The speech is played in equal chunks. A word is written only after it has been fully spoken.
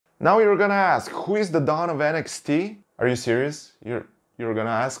Now you're gonna ask, who is the Don of NXT? Are you serious? You're gonna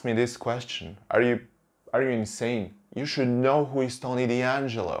ask me this question. Are you insane? You should know who is Tony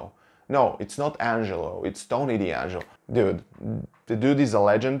D'Angelo. No, it's not Angelo, it's Tony D'Angelo. Dude, the dude is a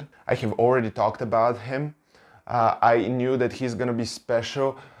legend. I have already talked about him. I knew that he's gonna be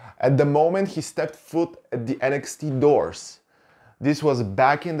special. At the moment he stepped foot at the NXT doors. This was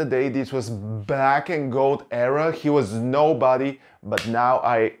back in the day, this was back in GOAT era. He was nobody, but now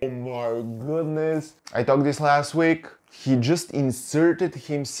oh my goodness. I talked this last week. He just inserted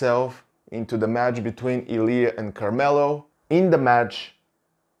himself into the match between Ilya and Carmelo. In the match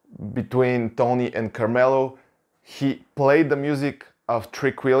between Tony and Carmelo, he played the music of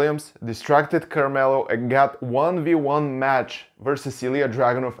Trick Williams, distracted Carmelo, and got 1v1 match versus Ilya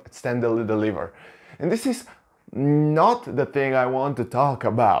Dragunov at Stand and Deliver. And this is not the thing I want to talk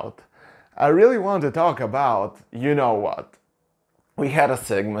about. I really want to talk about, you know what. We had a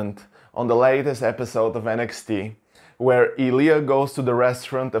segment on the latest episode of NXT where Ilya goes to the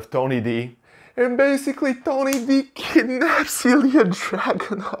restaurant of Tony D, and basically Tony D kidnaps Ilya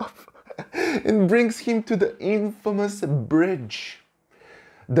Dragunov and brings him to the infamous bridge.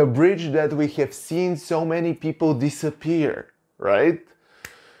 The bridge that we have seen so many people disappear, right?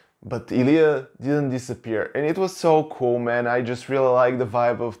 But Ilya didn't disappear, and it was so cool, man. I just really like the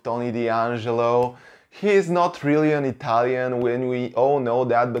vibe of Tony D'Angelo. He is not really an Italian, when we all know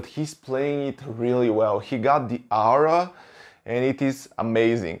that, but he's playing it really well. He got the aura, and it is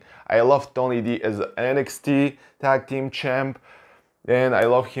amazing. I love Tony D as an NXT Tag Team Champ, and I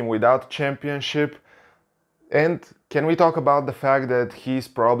love him without championship. And can we talk about the fact that he's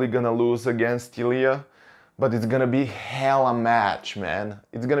probably gonna lose against Ilya? But it's gonna be hella match, man.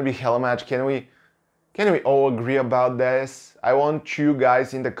 It's gonna be hella match. Can we all agree about this? I want you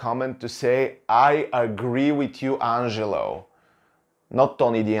guys in the comment to say, I agree with you, Angelo. Not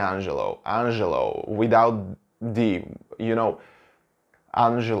Tony D'Angelo. Angelo, without D. You know,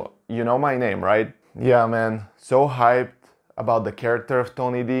 Angelo. You know my name, right? Yeah, man. So hyped about the character of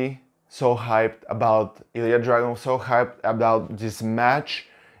Tony D. So hyped about Ilya Dragunov. So hyped about this match.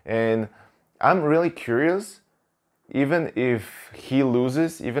 And I'm really curious, even if he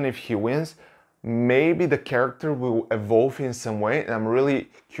loses, even if he wins, maybe the character will evolve in some way, and I'm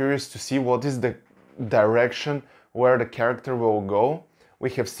really curious to see what is the direction where the character will go. We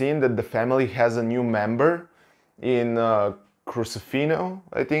have seen that the family has a new member in Crucifino,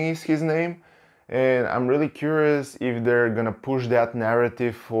 I think is his name, and I'm really curious if they're gonna push that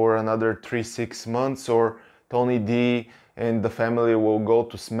narrative for another 3-6 months, or Tony D and the family will go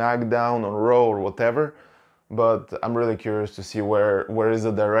to SmackDown or Raw or whatever. But I'm really curious to see where is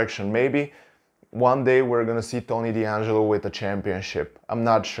the direction. Maybe one day we're gonna see Tony D'Angelo with a championship. I'm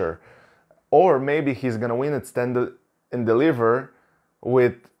not sure. Or maybe he's gonna win at Stand and Deliver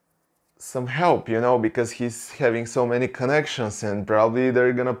with some help, you know, because he's having so many connections, and probably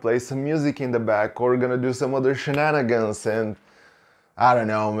they're gonna play some music in the back or gonna do some other shenanigans. And I don't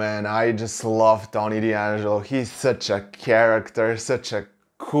know, man. I just love Tony D'Angelo. He's such a character, such a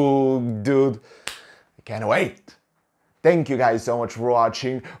cool dude. I can't wait. Thank you guys so much for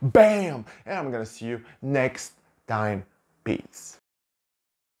watching. Bam! And I'm gonna see you next time. Peace.